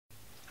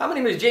Hi, my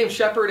name is James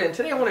Shepard, and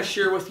today I want to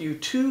share with you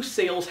 2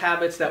 sales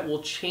habits that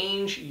will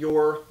change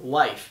your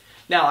life.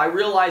 Now, I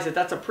realize that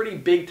that's a pretty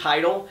big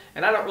title,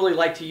 and I don't really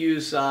like to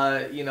use,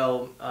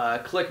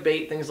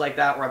 clickbait, things like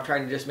that, where I'm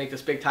trying to just make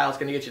this big title. It's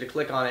going to get you to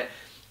click on it.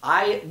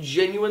 I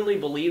genuinely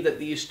believe that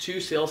these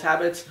 2 sales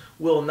habits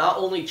will not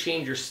only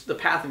change the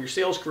path of your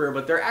sales career,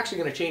 but they're actually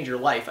going to change your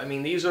life. I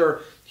mean, these are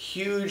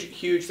huge,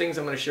 huge things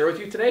I'm going to share with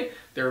you today.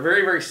 They're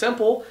very, very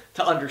simple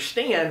to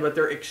understand, but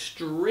they're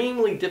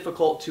extremely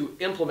difficult to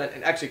implement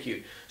and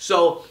execute.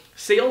 So,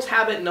 sales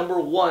habit number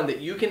 1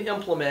 that you can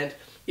implement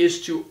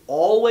is to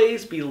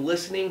always be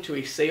listening to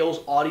a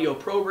sales audio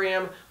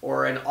program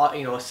or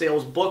a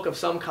sales book of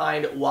some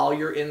kind while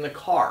you're in the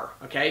car.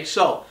 Okay,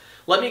 so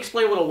let me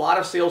explain what a lot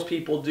of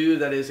salespeople do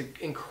that is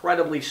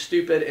incredibly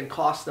stupid and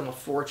costs them a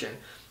fortune.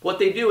 What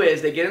they do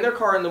is they get in their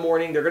car in the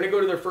morning, they're going to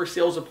go to their first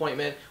sales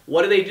appointment.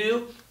 What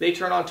do? They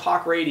turn on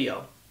talk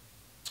radio.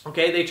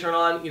 Okay, they turn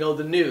on,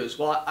 the news.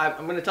 Well,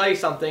 I'm going to tell you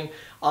something.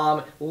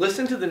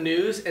 Listen to the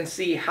news and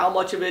see how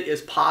much of it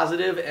is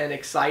positive and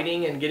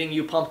exciting and getting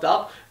you pumped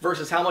up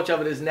versus how much of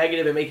it is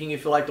negative and making you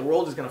feel like the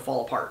world is going to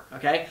fall apart.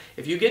 Okay,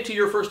 if you get to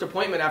your first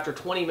appointment after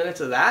 20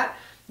 minutes of that,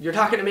 you're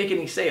not going to make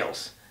any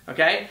sales.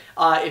 Okay,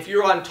 if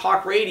you're on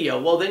talk radio,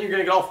 well, then you're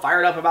going to get all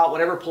fired up about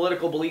whatever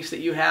political beliefs that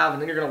you have,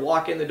 and then you're going to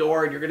walk in the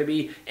door and you're going to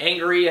be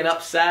angry and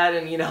upset,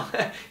 and you're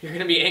going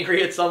to be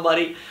angry at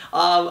somebody.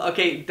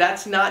 Okay,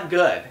 that's not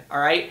good. All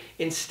right.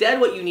 Instead,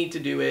 what you need to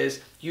do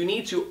is you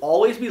need to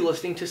always be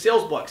listening to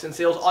sales books and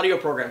sales audio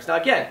programs. Now,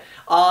 again,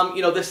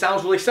 this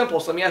sounds really simple.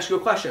 So let me ask you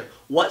a question: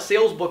 what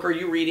sales book are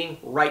you reading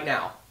right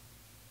now?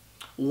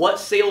 What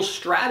sales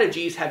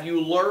strategies have you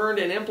learned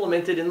and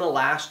implemented in the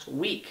last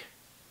week?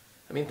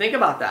 I mean, think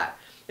about that.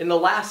 In the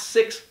last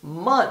 6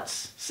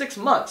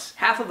 months,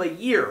 half of a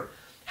year,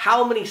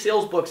 how many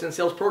sales books and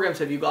sales programs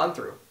have you gone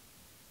through?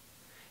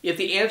 If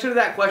the answer to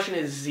that question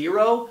is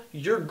 0,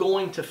 you're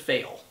going to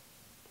fail.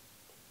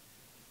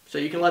 So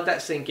you can let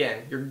that sink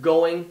in. You're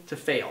going to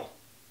fail.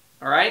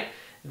 All right?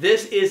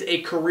 This is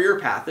a career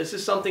path. This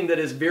is something that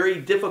is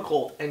very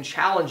difficult and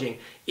challenging.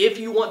 If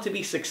you want to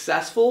be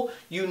successful,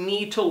 you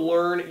need to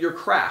learn your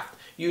craft.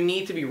 You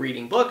need to be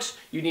reading books.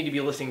 You need to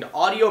be listening to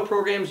audio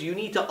programs. You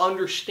need to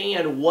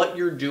understand what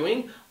you're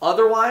doing.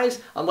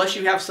 Otherwise, unless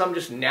you have some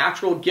just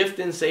natural gift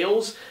in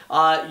sales,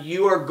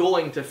 you are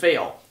going to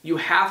fail. You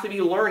have to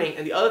be learning.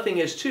 And the other thing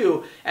is,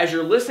 too, as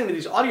you're listening to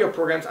these audio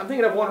programs, I'm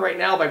thinking of one right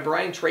now by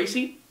Brian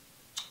Tracy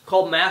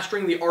called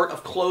Mastering the Art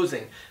of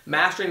Closing.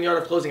 Mastering the Art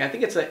of Closing. I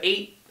think it's an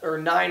 8 or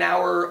 9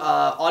 hour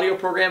audio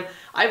program.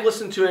 I've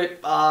listened to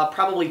it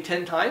probably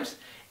 10 times.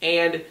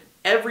 And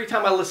every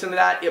time I listen to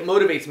that, it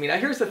motivates me. Now,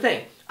 here's the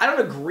thing. I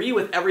don't agree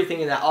with everything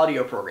in that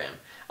audio program.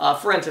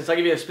 For instance, I'll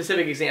give you a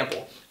specific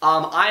example.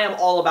 I am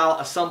all about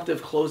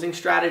assumptive closing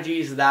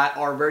strategies that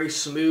are very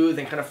smooth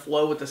and kind of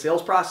flow with the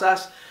sales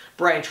process.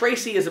 Brian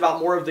Tracy is about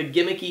more of the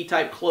gimmicky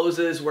type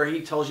closes where he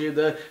tells you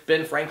the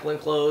Ben Franklin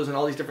close and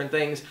all these different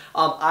things.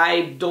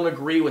 I don't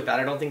agree with that.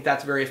 I don't think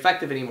that's very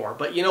effective anymore.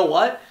 But you know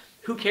what?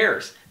 Who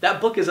cares? That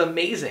book is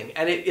amazing,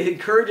 and it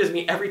encourages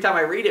me every time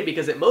I read it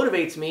because it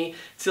motivates me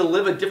to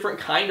live a different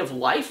kind of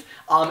life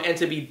and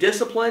to be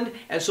disciplined.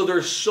 And so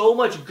there's so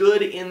much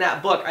good in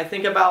that book. I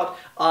think about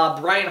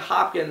Tom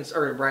Hopkins,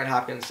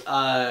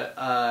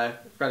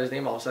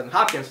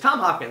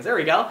 there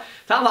we go.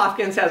 Tom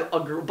Hopkins has a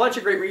bunch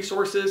of great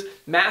resources.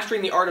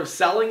 Mastering the Art of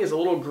Selling is a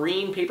little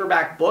green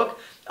paperback book.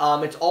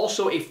 It's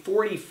also a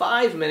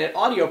 45-minute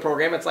audio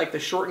program. It's like the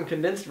short and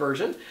condensed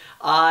version.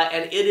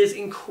 And it is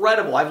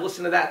incredible. I've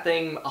listened to that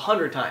thing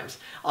 100 times.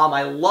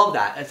 I love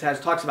that. It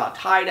talks about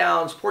tie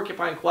downs,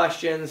 porcupine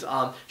questions,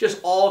 just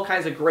all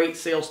kinds of great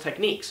sales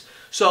techniques.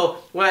 So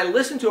when I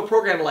listen to a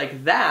program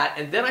like that,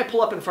 and then I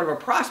pull up in front of a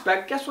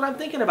prospect, guess what I'm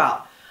thinking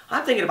about?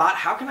 I'm thinking about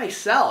how can I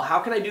sell? How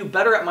can I do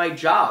better at my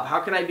job?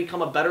 How can I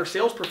become a better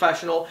sales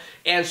professional?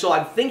 And so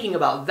I'm thinking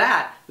about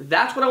that.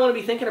 That's what I want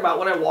to be thinking about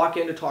when I walk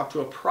in to talk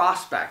to a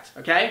prospect,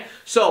 okay?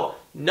 So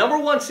number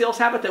 1 sales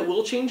habit that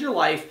will change your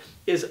life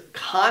is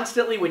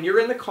constantly when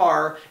you're in the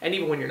car, and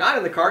even when you're not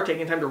in the car,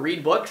 taking time to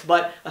read books,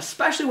 but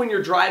especially when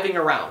you're driving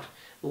around.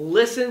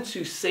 Listen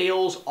to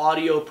sales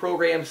audio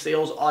programs,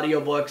 sales audio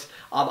books.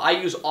 I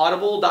use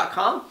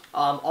audible.com.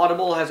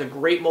 Audible has a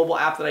great mobile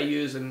app that I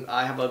use, and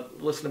I have a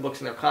listen to books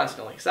in there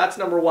constantly. So that's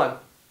number 1.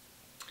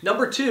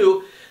 Number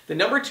 2, the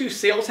number 2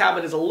 sales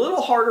habit is a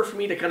little harder for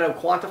me to kind of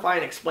quantify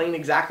and explain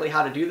exactly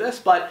how to do this,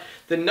 but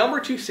the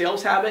number 2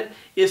 sales habit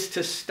is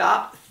to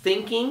stop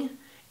thinking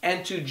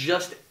and to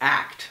just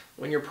act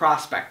when you're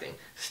prospecting.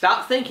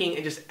 Stop thinking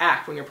and just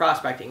act when you're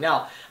prospecting.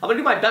 Now, I'm going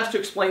to do my best to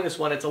explain this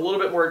one. It's a little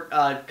bit more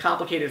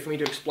complicated for me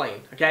to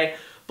explain, okay?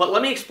 But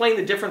let me explain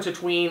the difference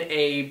between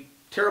a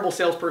terrible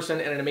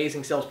salesperson and an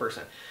amazing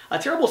salesperson. A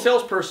terrible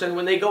salesperson,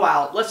 when they go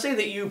out, let's say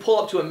that you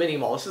pull up to a mini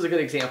mall. This is a good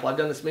example. I've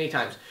done this many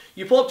times.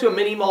 You pull up to a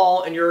mini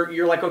mall and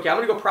you're like, okay, I'm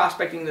going to go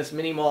prospecting this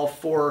mini mall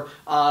for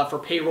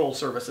payroll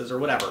services or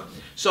whatever.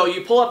 So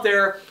you pull up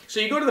there.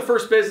 So you go to the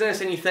first business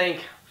and you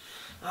think,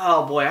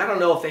 oh boy, I don't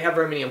know if they have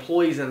very many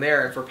employees in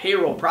there. And for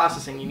payroll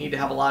processing, you need to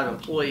have a lot of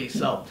employees.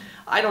 So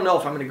I don't know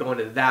if I'm going to go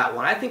into that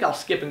one. I think I'll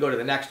skip and go to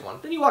the next one.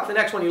 Then you walk to the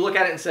next one, you look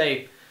at it and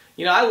say,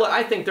 you know,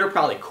 I think they're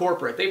probably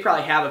corporate. They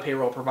probably have a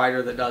payroll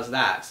provider that does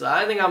that. So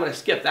I think I'm going to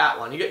skip that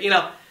one. You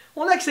know,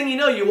 well, next thing you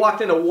know, you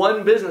walked into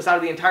one business out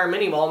of the entire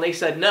mini mall and they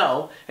said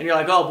no. And you're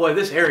like, oh boy,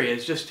 this area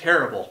is just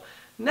terrible.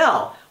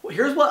 No. Well,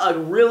 here's what a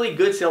really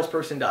good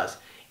salesperson does.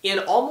 In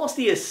almost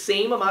the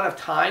same amount of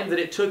time that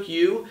it took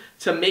you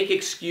to make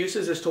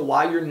excuses as to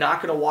why you're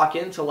not going to walk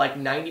into like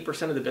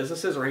 90% of the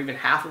businesses or even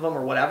half of them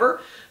or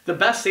whatever, the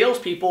best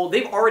salespeople,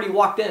 they've already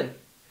walked in.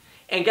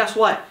 And guess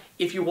what?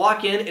 If you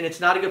walk in and it's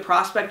not a good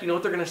prospect, you know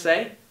what they're going to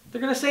say? They're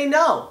going to say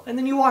no, and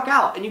then you walk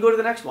out and you go to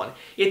the next one.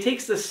 It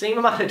takes the same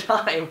amount of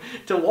time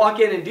to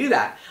walk in and do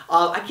that.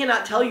 I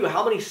cannot tell you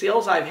how many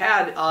sales I've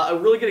had. A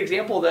really good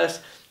example of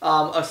this,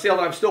 a sale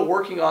that I'm still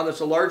working on that's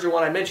a larger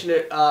one. I mentioned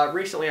it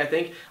recently, I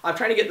think. I'm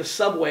trying to get the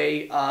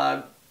Subway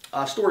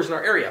stores in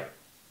our area.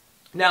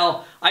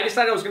 Now, I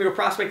decided I was going to go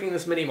prospecting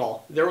this mini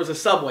mall. There was a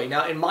Subway.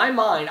 Now, in my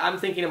mind, I'm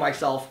thinking to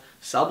myself,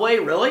 Subway,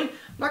 really?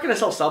 I'm not going to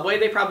sell Subway.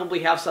 They probably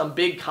have some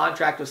big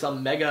contract with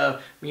some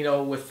mega, you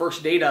know, with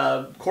First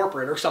Data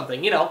corporate or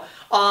something, you know.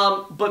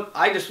 But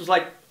I just was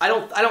like, I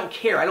don't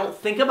care. I don't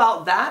think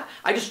about that.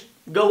 I just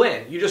go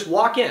in. You just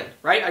walk in,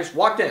 right? I just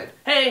walked in.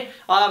 Hey,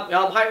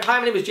 hi,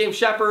 my name is James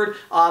Shepard.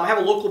 I have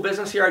a local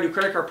business here. I do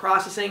credit card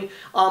processing.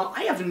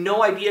 I have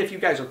no idea if you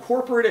guys are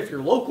corporate, if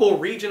you're local,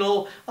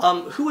 regional.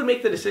 Who would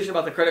make the decision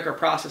about the credit card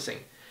processing?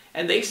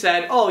 And they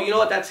said, oh, you know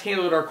what, that's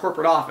handled at our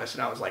corporate office.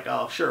 And I was like,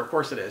 oh, sure, of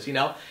course it is, you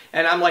know.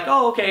 And I'm like,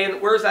 oh, okay,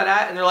 and where's that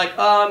at? And they're like,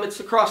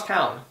 it's across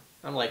town.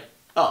 I'm like,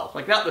 oh,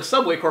 like not the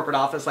Subway corporate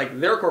office, like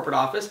their corporate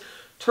office.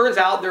 Turns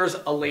out there's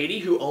a lady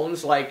who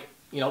owns like,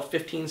 you know,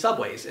 15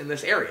 Subways in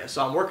this area.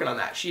 So I'm working on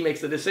that. She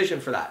makes the decision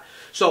for that.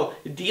 So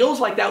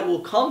deals like that will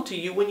come to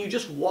you when you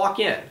just walk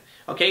in.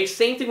 Okay,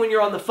 same thing when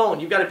you're on the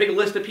phone. You've got a big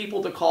list of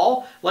people to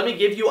call. Let me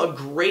give you a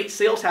great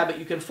sales habit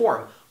you can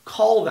form.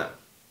 Call them.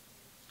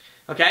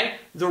 Okay,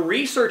 the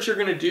research you're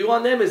going to do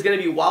on them is going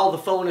to be while the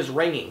phone is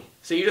ringing.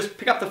 So you just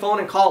pick up the phone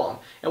and call them.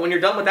 And when you're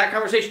done with that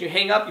conversation, you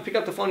hang up, you pick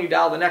up the phone, you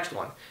dial the next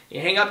one. You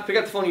hang up, you pick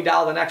up the phone, you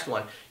dial the next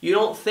one. You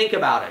don't think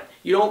about it.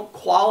 You don't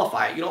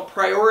qualify it. You don't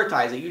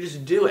prioritize it. You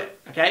just do it.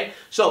 Okay?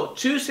 So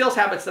 2 sales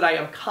habits that I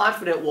am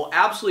confident will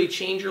absolutely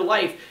change your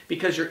life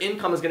because your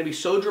income is going to be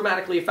so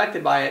dramatically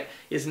affected by it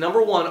is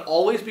number 1,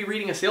 always be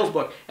reading a sales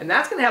book. And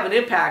that's going to have an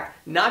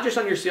impact not just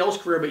on your sales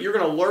career, but you're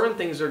going to learn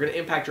things that are going to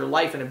impact your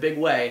life in a big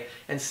way.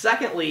 And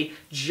secondly,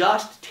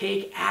 just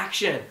take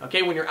action.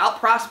 Okay? When you're out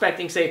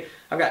prospecting, say,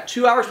 I've got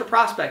 2 hours to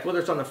prospect, whether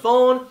it's on the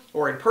phone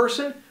or in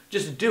person,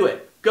 just do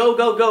it. Go,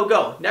 go, go,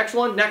 go. Next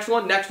one, next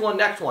one, next one,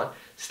 next one.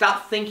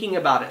 Stop thinking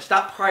about it.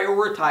 Stop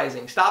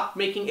prioritizing. Stop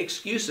making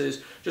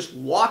excuses. Just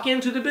walk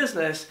into the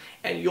business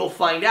and you'll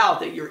find out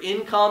that your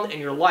income and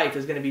your life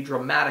is going to be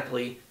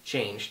dramatically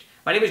changed.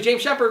 My name is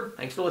James Shepard.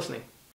 Thanks for listening.